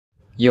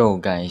Yo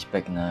guys,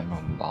 back now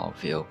from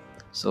Battlefield.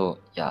 So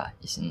yeah,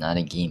 it's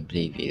another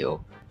gameplay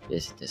video.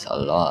 There's a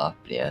lot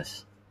of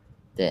players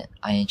that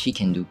I actually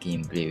can do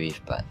gameplay with,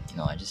 but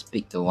I just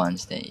pick the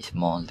ones that is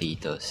more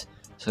latest,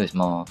 so it's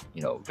more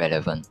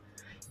relevant.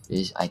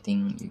 I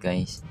think you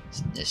guys,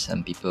 there's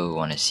some people who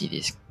want to see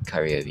this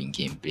Kyrie Irving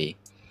gameplay.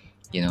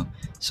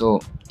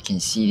 So you can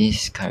see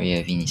this Kyrie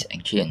Irving is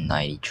actually a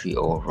 93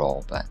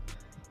 overall, but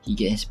he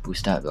gets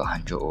boosted up to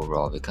 100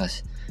 overall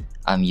because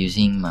I'm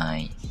using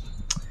my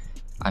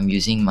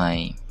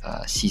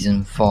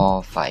season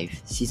 5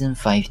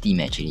 team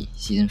actually.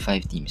 Season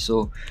 5 team.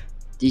 So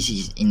this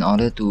is in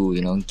order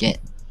to get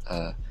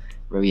a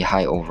very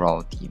high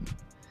overall team.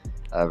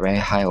 A very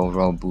high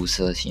overall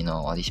boosters,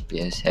 all these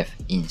players have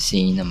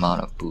insane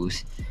amount of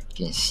boost.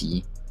 You can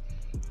see,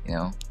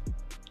 then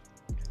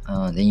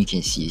you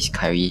can see this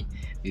Kyrie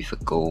with a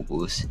goal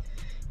boost.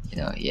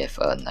 He have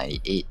a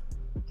 98,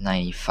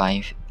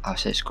 95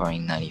 outside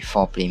scoring,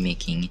 94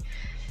 playmaking,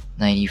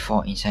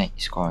 94 inside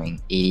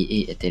scoring,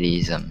 88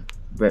 athleticism.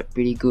 But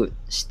pretty good.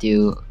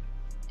 Still,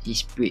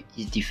 his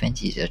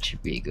defense is actually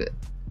pretty good.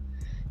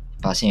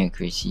 Passing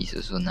accuracy is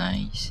also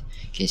nice.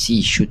 You can see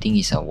his shooting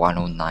is a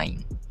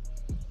 109.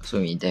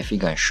 So we definitely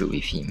gonna shoot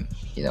with him,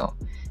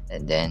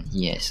 And then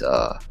he has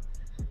a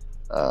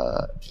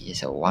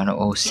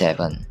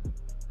 107.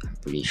 I'm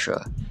pretty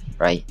sure,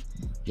 right?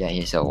 Yeah, he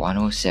has a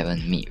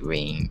 107 mid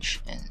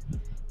range, and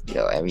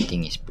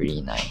everything is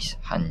pretty nice.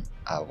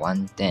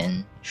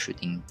 110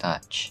 shooting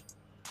touch.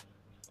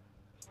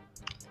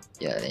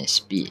 Yeah, then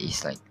speed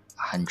is like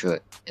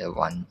 100,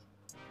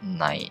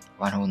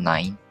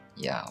 109.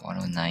 Yeah,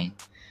 109.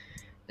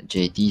 The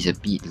JT is a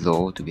bit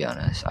low, to be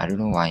honest. I don't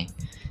know why.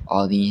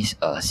 All these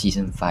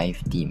season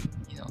 5 team,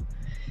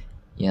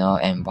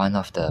 and one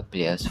of the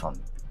players from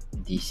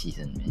this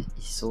season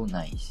is so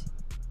nice,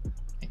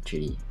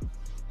 actually.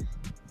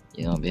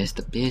 Because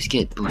the players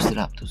get boosted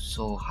up to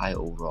so high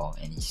overall,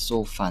 and it's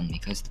so fun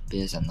because the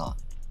players are not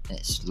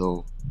that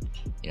slow.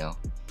 You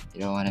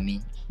know what I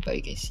mean? But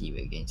you can see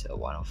we're against a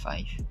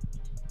 105.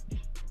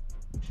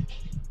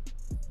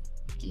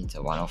 Against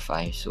a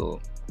 105, so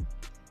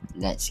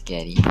let's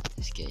get it.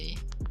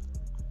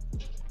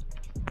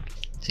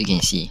 So you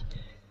can see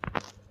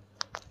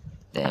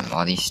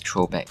all these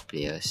throwback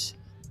players.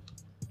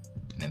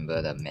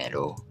 Remember the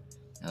medal?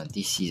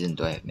 This season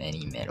don't have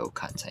many medal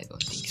cards, I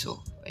don't think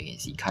so. But you can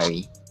see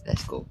Kyrie,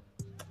 let's go.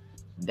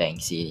 Bang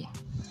City,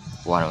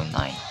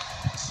 109.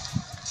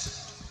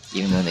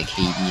 Even though the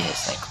KD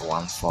has like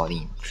 140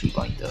 in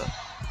 3-pointer,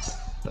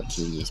 but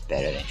KD is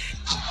better than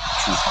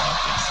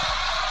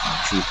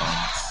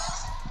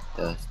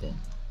 3-pointers than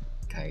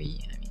Kyrie.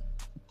 I mean,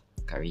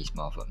 Kyrie is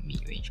more of a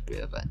mid-range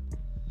player, but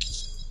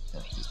his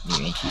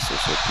mid-range is also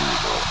pretty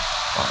low,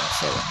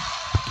 107.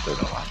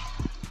 Don't know why.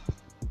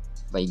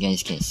 But you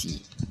guys can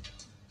see.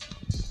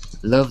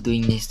 Love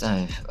doing this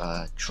type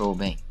of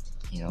throwback,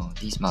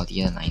 this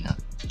multi-year lineup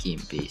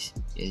gameplays.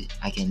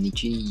 I can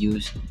literally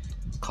use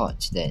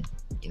cards that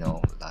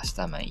last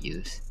time I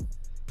used.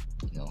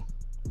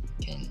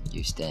 Can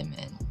use them,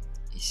 and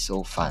it's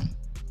so fun.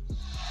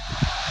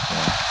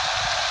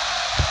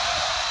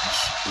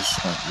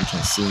 It's like you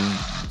can say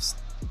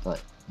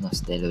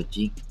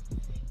nostalgic,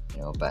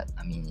 but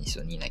I mean it's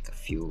only like a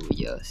few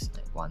years,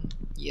 like 1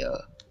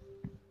 year.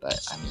 But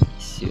I mean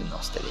it's still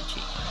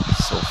nostalgic.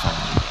 It's so fun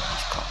using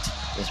these cards.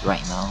 Because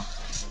right now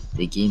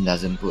the game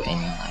doesn't put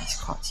any nice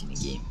cards in the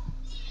game.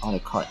 All the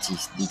cards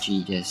is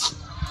literally just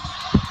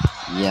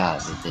there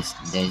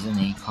isn't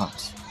any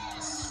cards.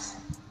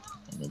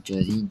 And the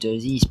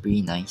jersey is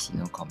pretty nice,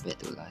 compared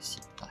to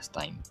last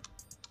time.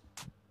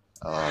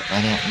 But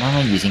now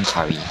I'm using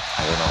Kyrie.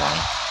 I don't know why.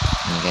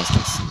 You guys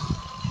can see.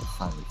 Have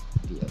fun with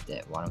a bit of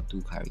that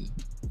 102 Kyrie.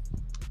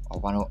 Or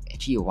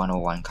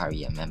 101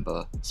 Kyrie. I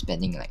remember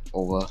spending like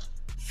over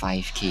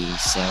 5k,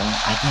 7.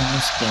 I think I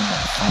almost spent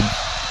like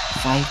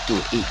 5 to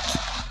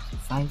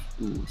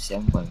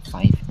 7.5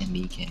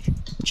 NBA cash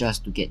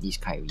just to get this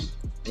Kyrie.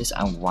 Because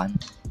I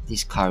want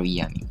this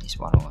Kyrie. I mean, this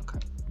 101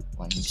 Kyrie.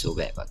 Want him so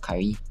bad, but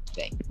Kyrie,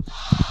 bang.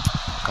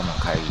 Come on,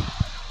 Kyrie.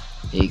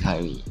 Hey,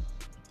 Kyrie.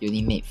 You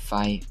only made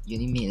 5. You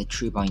only made a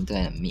 3-pointer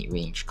and a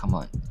mid-range. Come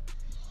on.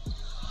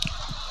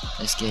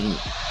 Let's get it.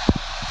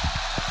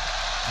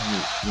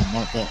 You're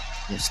not that.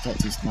 Your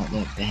stats is not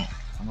that bad.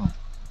 Come on.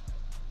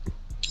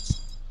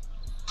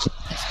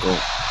 Let's go.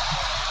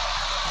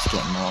 Let's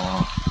get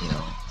more,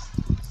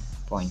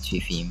 points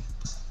with him.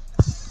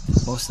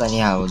 Most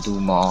likely I will do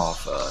more of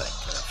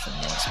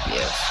finesse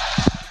players.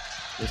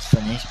 Those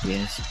finesse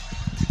players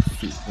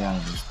fit well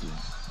in this team.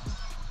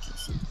 You can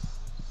see.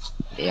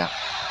 Layup.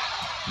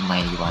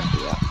 91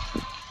 layup.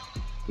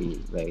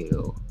 Very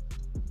low.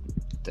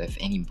 Don't have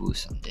any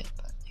boost on that,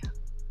 but yeah.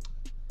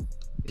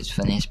 Those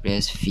finesse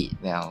players fit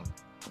well,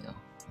 and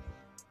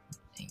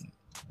it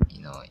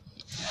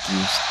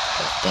gives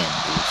a 10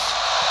 boost.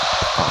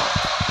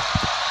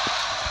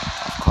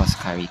 Of course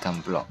Kyrie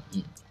can't block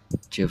it.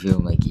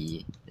 JaVale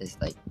McGee, there's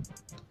like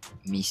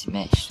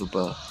mismatch super.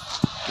 You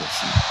can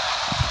see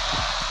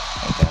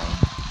that guy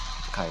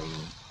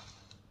Kyrie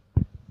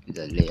with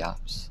the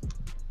layups.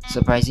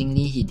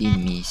 Surprisingly, he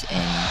didn't miss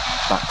any.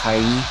 But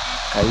Kyrie,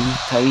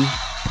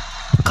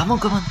 come on,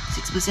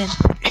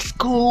 6%. Let's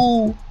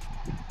go.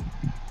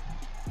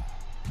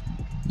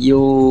 Yo,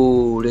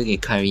 look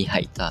at Kyrie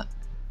hyped up.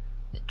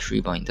 That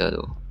 3-pointer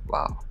though.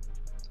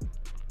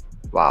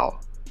 Wow.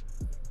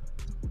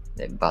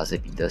 That buzzer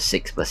beater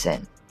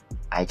 6%.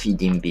 I actually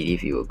didn't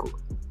believe it would go.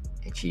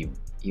 Actually,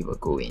 it will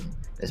go in.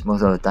 Because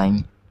most of the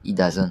time, it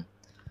doesn't.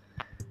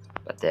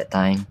 But that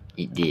time,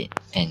 it did.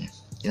 And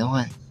you know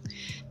what?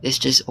 Let's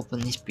just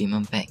open this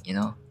premium pack, you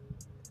know?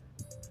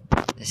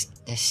 Let's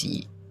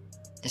see.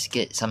 Let's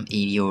get some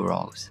ADO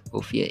rolls.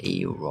 Go for your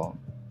ADO roll.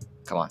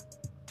 Come on.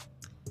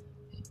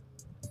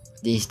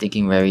 This is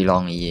taking very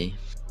long, EA.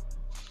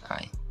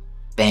 Alright.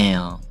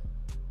 Bam!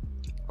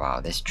 Wow,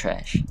 that's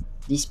trash.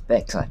 These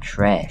packs are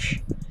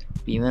trash.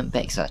 Premium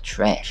packs are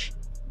trash,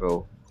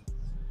 bro.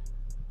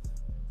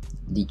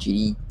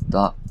 Literally,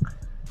 dog.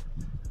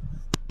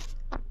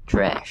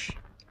 Trash.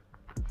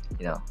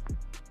 You know.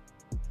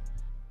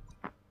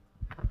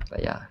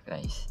 But yeah,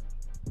 guys.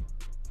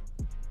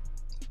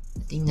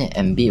 I think that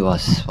Embiid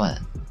was what?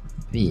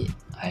 Wait,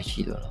 I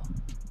actually don't know.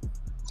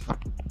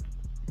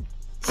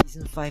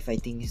 Season 5 I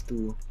think is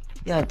too.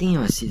 Yeah, I think it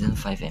was Season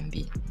 5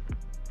 Embiid.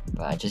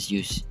 But I just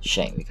use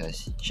Shaq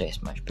because Shaq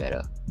is much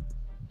better.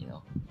 You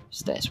know,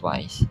 stats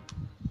wise.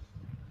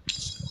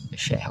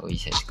 Shaq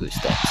always has good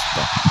stats.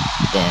 But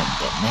damn,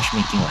 that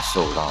matchmaking was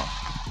so long.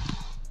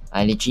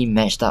 I literally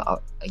matched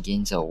up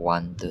against a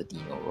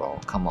 113 overall.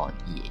 Come on,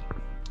 EA.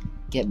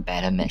 Get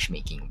better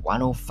matchmaking.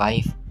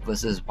 105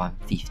 versus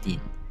 115.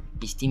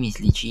 His team is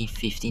literally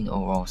 15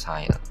 overalls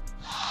higher.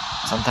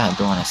 Sometimes I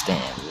don't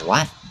understand.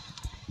 What?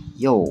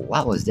 Yo,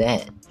 what was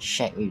that?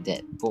 Shaq with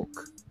that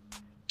poke.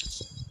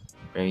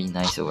 Very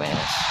nice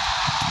awareness.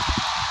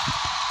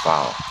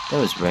 Wow, that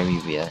was very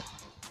weird.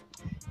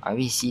 I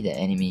really see the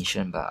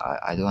animation, but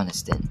I don't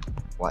understand.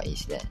 What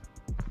is that?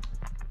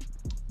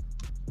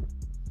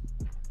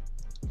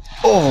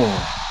 Oh,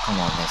 come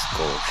on, let's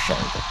go.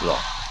 Shaq with the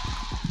block.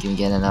 Can we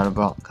get another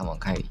block? Come on,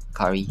 Kyrie.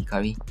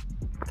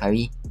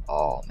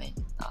 Oh man,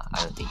 nah,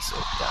 I don't think so.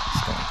 Yeah,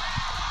 it's gonna.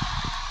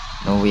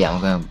 No way, I'm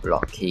gonna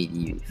block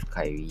KD with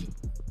Kyrie.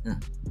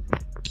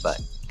 But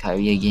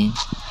Kyrie again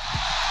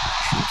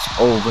shoots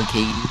over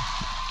KD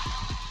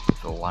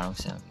for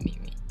 107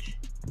 mid-range.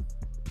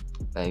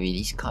 But really,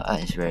 this card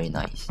art is very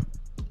nice.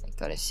 I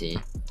gotta say,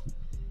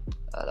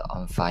 the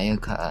on fire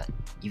card art,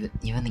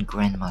 even the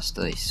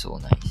Grandmaster is so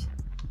nice.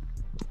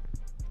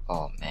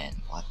 Oh man,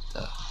 what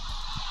the?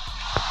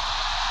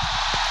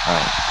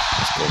 Alright,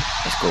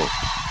 let's go.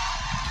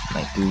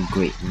 My 2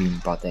 great rim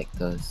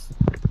protectors.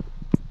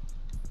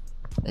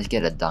 Let's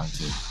get a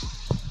donkey.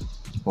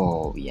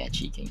 Oh, we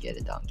actually can get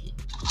a donkey.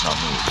 Not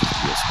me,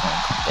 it's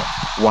point content.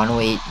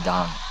 108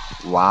 dunk.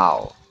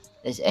 Wow.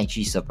 That's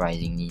actually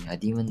surprisingly. I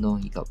didn't even know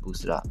he got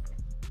boosted up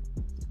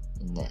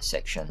in that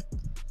section.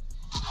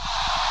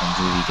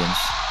 Andrew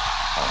Wiggins.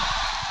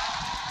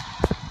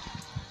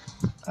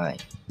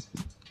 Alright.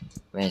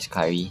 Where's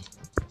Kyrie?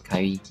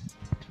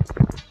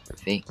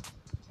 Fake.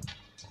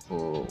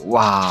 Oh,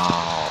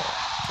 wow.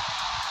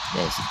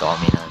 That's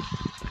dominant.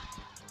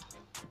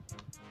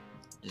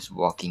 Just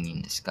walking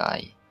in the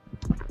sky.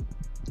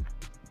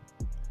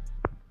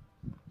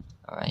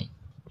 Alright.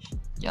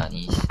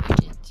 Giannis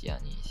against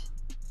Giannis.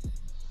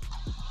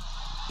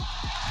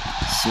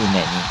 Still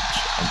manage.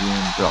 I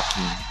didn't block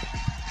him.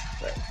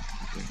 But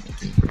he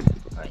didn't make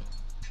it. Alright.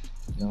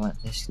 You know what?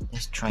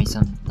 Let's try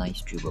some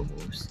nice dribble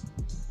moves.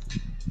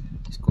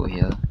 Let's go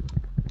here.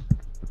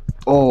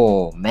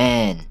 Oh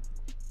man.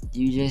 Did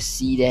you just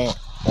see that?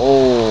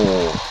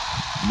 Oh,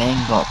 man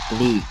got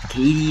played.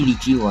 KD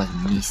literally was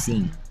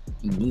missing.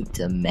 He needs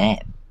a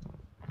map.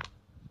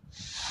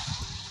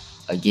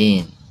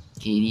 Again,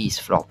 KD is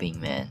flopping,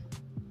 man.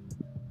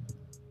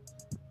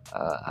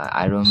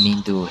 I don't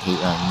mean to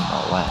hate on him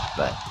or what,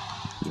 but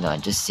you know,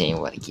 I'm just saying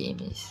what the game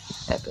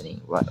is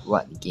happening, what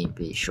the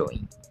gameplay is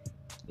showing.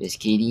 Because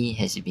KD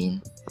has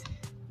been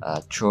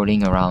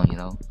trolling around, you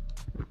know.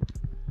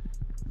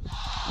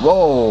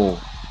 Whoa,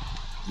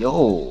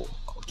 yo,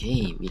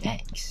 okay,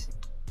 relax.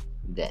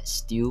 That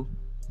steal,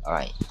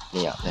 alright,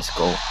 layup, let's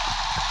go.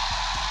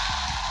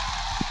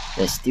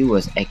 That steal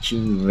was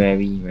actually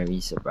very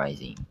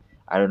surprising.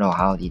 I don't know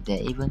how did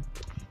that even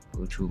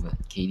go through, but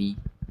KD.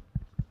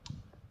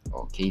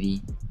 Oh,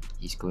 KD,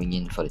 he's going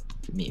in for the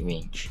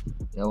mid-range.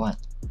 You know what?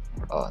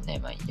 Oh,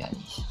 never mind,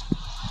 Giannis.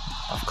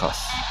 Of course.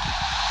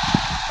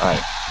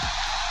 Alright.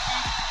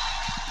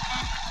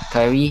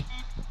 Kyrie.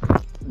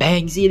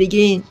 Bangs it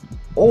again.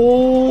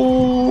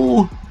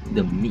 Oh,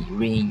 the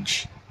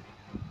mid-range.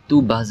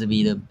 2 buzzer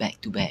beater back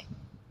to back.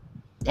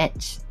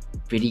 That's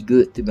pretty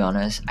good, to be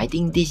honest. I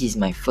think this is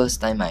my first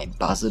time I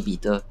buzzer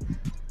beater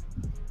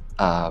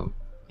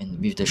and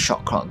with the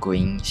shot clock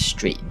going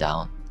straight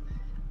down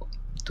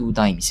 2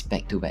 times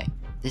back to back.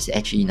 That's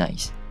actually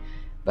nice.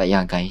 But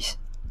yeah guys,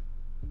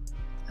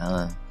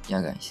 I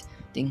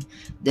think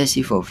that's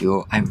it for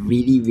video. I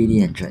really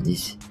enjoyed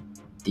this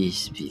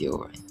video,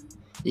 right?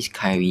 This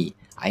Kyrie,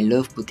 I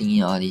love putting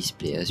in all these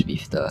players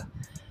with the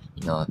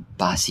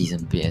past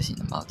season players in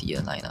the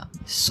multi-year lineup.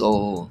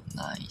 So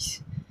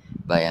nice.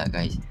 But yeah,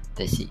 guys,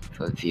 that's it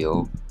for the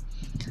video.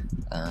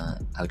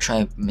 I'll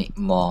try to make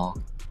more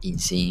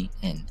insane,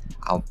 and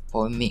I'll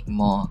probably make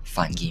more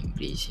fun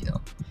gameplays,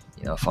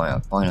 from your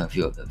point of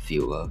view of the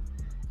viewer.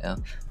 Yeah.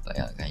 But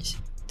yeah, guys,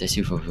 that's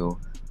it for the video.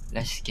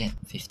 Let's get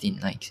 15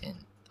 likes, and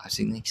I'll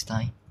see you next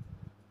time.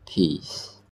 Peace.